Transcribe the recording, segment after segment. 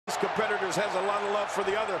competitors has a lot of love for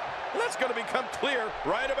the other. And that's going to become clear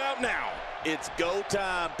right about now. It's go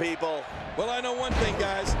time, people. Well, I know one thing,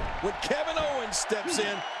 guys. When Kevin Owens steps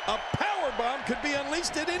in, a power bomb could be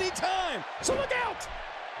unleashed at any time. So look out!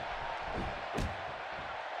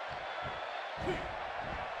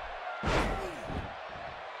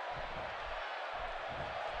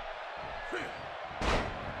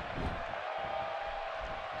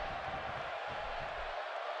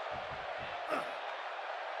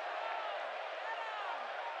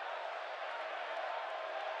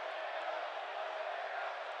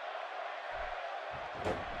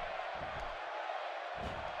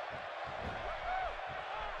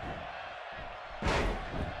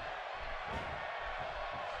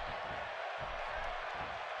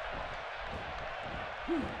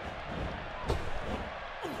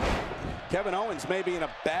 Kevin Owens may be in a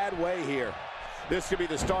bad way here. This could be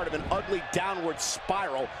the start of an ugly downward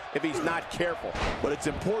spiral if he's not careful. But it's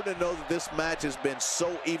important to know that this match has been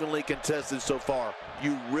so evenly contested so far.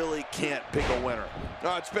 You really can't pick a winner.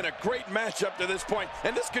 Oh, it's been a great match up to this point,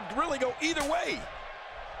 and this could really go either way.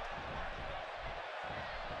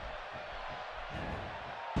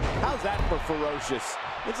 How's that for ferocious?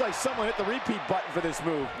 It's like someone hit the repeat button for this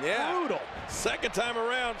move. Yeah. Brutal. Second time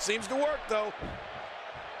around. Seems to work, though.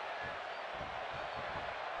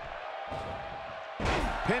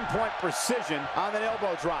 Pinpoint precision on that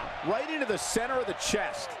elbow drop. Right into the center of the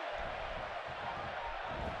chest.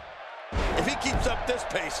 If he keeps up this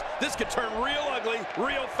pace, this could turn real ugly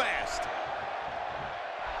real fast.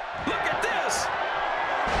 Look at this!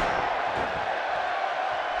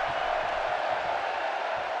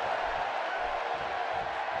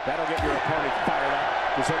 That'll get your opponent fired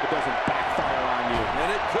up. Just hope it doesn't backfire on you. And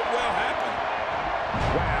it could well happen.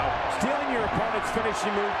 Wow. Stealing your opponent's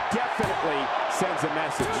finishing move definitely sends a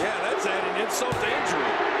message. Yeah, that's adding insult to injury.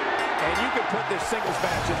 And you can put this singles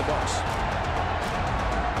match in the books.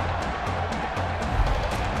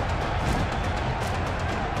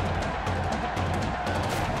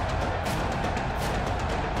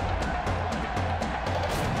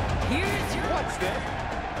 Here's your... What's this?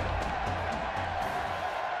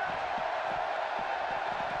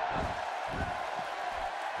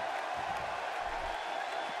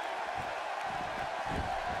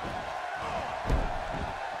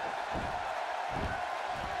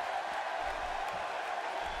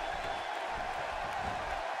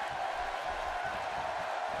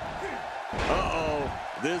 Uh-oh,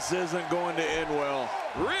 this isn't going to end well.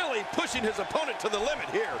 Really pushing his opponent to the limit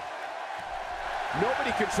here.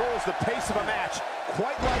 Nobody controls the pace of a match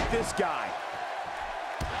quite like this guy.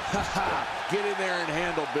 Get in there and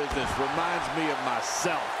handle business. Reminds me of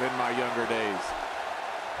myself in my younger days.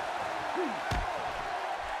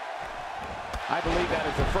 I believe that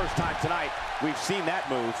is the first time tonight we've seen that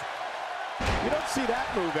move. You don't see that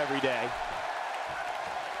move every day.